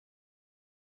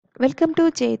Welcome to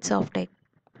Jade SOFTECH.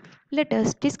 Let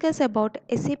us discuss about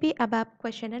SAP ABAP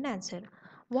question and answer.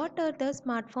 What are the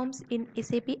smart forms in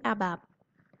SAP ABAP?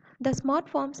 The smart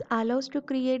forms allows to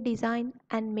create, design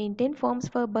and maintain forms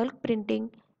for bulk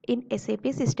printing in SAP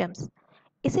systems.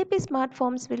 SAP smart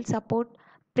forms will support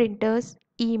printers,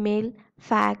 email,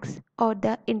 fax or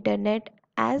the internet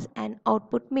as an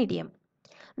output medium.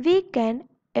 We can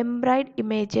embed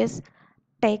images,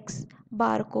 text,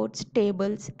 barcodes,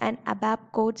 tables and ABAP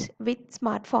codes with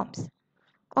smart forms.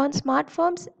 On smart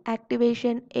forms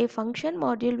activation, a function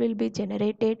module will be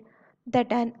generated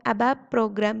that an ABAP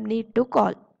program need to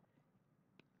call.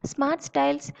 Smart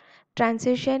styles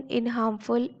transition in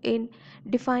harmful in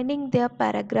defining their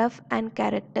paragraph and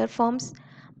character forms,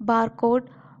 barcode,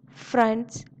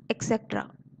 fronts, etc.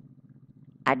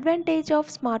 Advantage of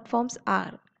smart forms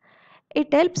are: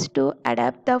 it helps to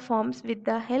adapt the forms with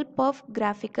the help of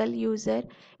graphical user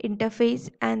interface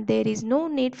and there is no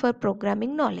need for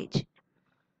programming knowledge.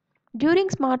 During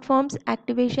smart forms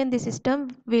activation, the system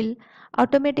will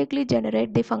automatically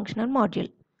generate the functional module.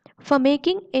 For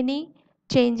making any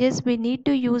changes, we need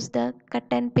to use the cut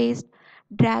and paste,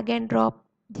 drag and drop.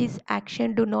 This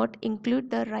action do not include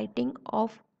the writing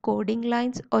of coding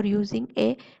lines or using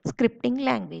a scripting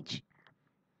language.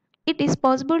 It is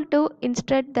possible to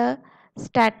insert the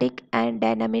static and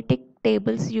dynamic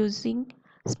tables using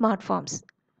smart forms.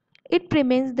 It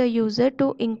permits the user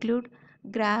to include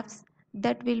graphs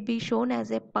that will be shown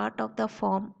as a part of the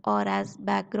form or as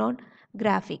background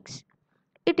graphics.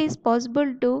 It is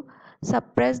possible to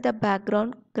suppress the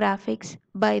background graphics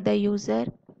by the user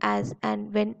as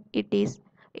and when it is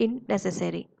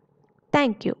necessary.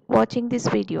 Thank you for watching this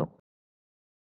video.